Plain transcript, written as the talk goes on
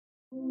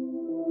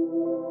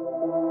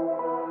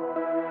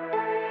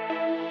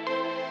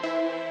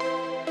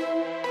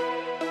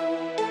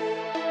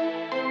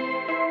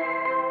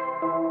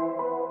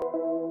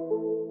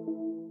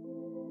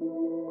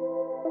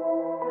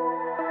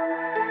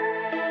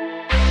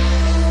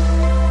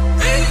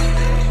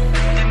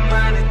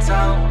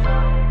talk.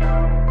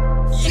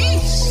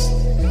 Yeesh.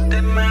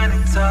 That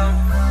money talk.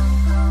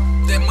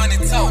 That money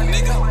talk,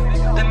 nigga.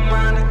 That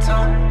money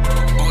talk.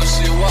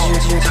 Bullshit walk.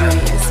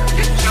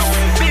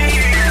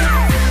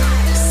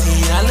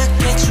 See, I look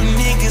at you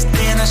niggas,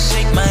 then I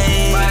shake my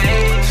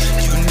head.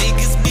 You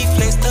niggas be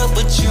flexed up,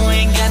 but you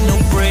ain't got no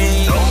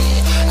bread.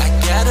 I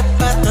got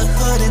up out the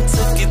hood and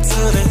took it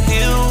to the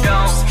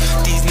hills.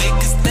 These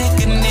niggas think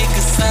a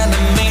nigga signed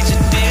a major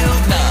deal.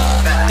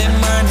 Nah, that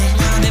money,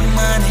 that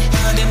money,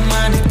 that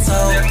money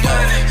talk.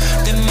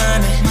 That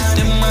money,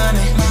 that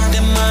money,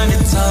 that money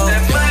talk.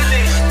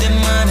 That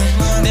money,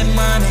 that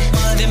money,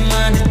 that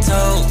money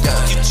talk.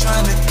 You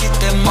tryna get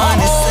that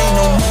money, say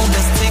no more,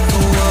 let's take a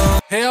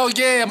walk. Hell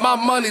yeah, my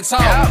money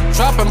talk.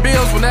 Dropping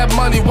bills when that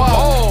money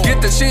walk.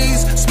 Get the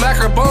cheese, smack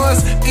her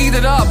buns, eat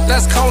it up,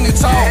 that's Coney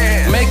talk.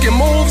 Making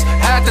moves,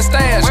 had to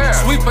stash.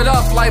 Sweep it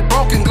up like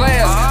broken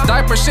glass.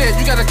 Diaper shit,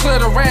 you gotta clear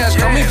the rash.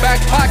 Call me back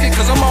pocket,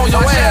 cause I'm on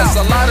your ass.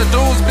 A lot of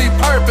dudes be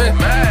perping,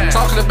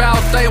 talking about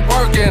they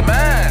working.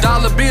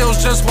 Dollar bills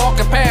just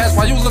walking past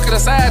while you looking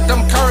aside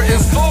them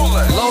curtains.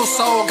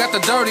 Loso got the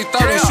dirty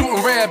 30,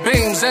 shooting red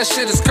beams, that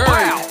shit is curry.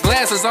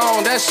 Glasses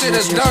on, that shit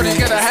is dirty.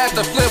 Gotta have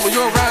to flip when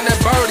you around that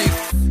birdie.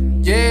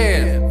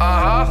 Yeah,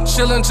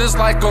 chillin' just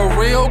like a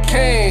real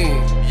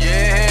king.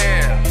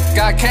 Yeah,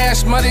 got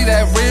cash money,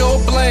 that real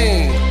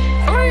bling.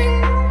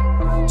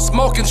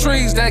 Smoking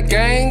trees, that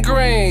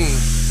gangrene.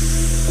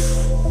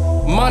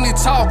 Money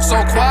talk,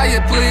 so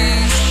quiet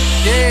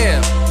please.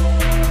 Yeah,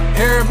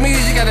 hear me,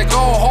 you gotta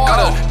go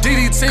harder.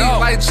 DDT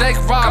like Jake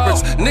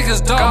Roberts.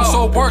 Niggas dumb,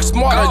 so work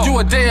smarter. You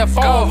a dead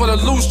phone with a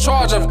loose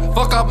charger.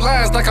 Fuck up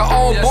lines like an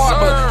old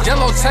barber.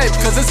 Yellow tape,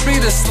 cause it's be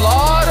the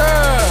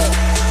slaughter.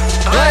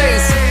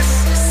 Blaze.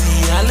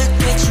 See, I look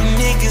at you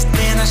niggas,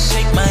 then I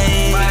shake my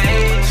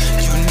head.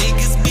 You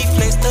niggas be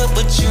flexed up,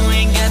 but you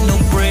ain't got no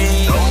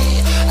bread.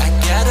 I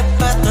got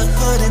up out the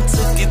hood and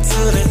took it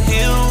to the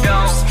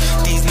hills.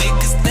 These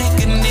niggas think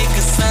a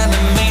nigga signed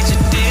a major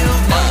deal.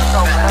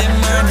 Nah, that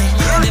money,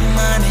 that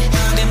money,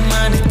 that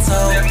money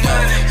talk.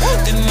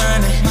 That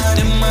money,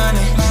 that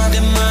money,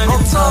 that money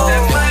talk.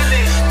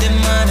 That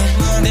money,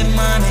 that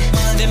money,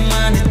 that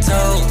money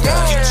talk.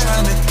 You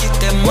tryna get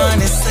that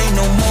money, say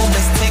no more,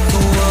 let's take a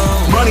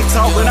walk. Money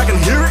talk and I can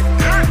hear it.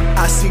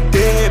 I see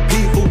dead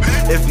people.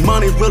 If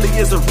money really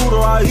is the root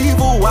of our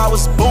evil, I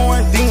was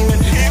born demon.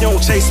 You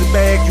don't chase a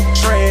bag, you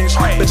trash.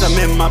 Bitch, I'm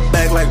in my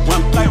bag like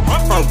Rumpy.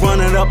 If I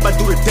run it up, I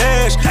do the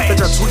dash. Bitch,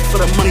 I tweet for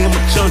the money, I'm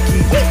a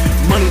junkie.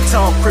 Money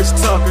talk, Chris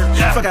Tucker.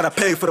 If I gotta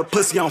pay for the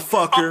pussy, I'm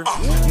fuck her.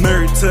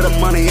 Married to the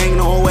money, ain't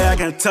no way I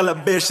can tell a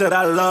bitch that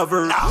I love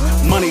her.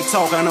 Money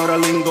talk, I know the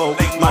lingo.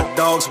 My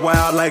dog's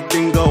wild like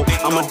dingo.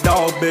 I'm a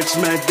dog, bitch,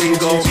 man,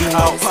 dingo.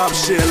 I'll pop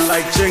shit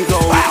like Jingo.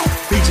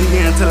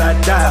 BGN till I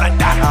die.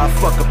 I'll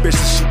fuck a bitch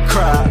till she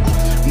cry.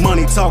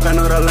 Money talk, I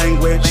know the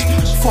language.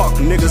 Fuck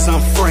niggas,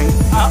 I'm frank.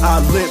 I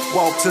lip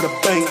walk to the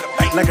bank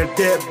like a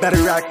dead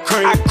battery, I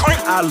crank.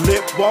 I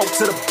lip walk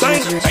to the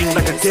bank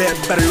like a dead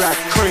battery, I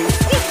crank.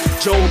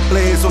 Joe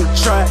Blaze on the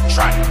track,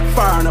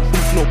 fire in the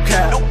booth, no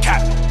cap.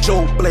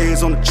 Joe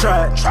Blaze on the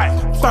track,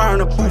 fire in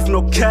the booth,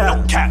 no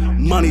cap.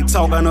 Money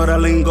talk, I know the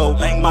lingo.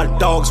 My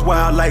dog's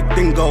wild like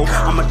dingo.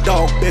 I'm a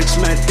dog,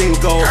 bitch, man,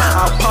 dingo.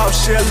 I pop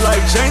shit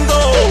like Django.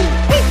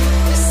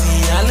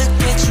 See, I look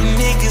at you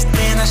niggas,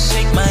 then I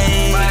shake my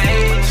head.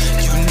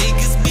 You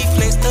niggas be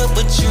flexed up,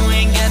 but you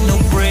ain't got no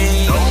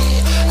bread.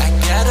 I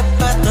got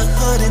up out the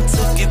hood and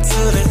took it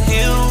to the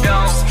hills.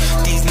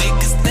 These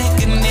niggas think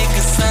a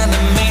nigga signed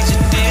a major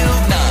deal.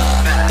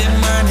 Nah, that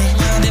money,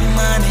 that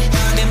money,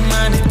 that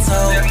money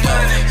talk.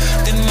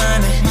 That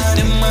money,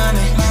 that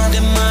money,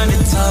 that money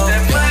talk.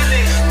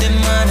 That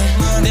money,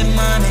 that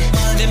money,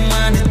 that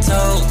money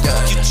talk.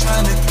 You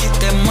tryna get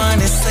that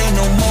money, say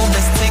no more,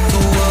 let's take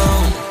a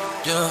walk.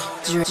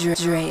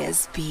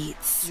 Drea's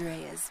Beats.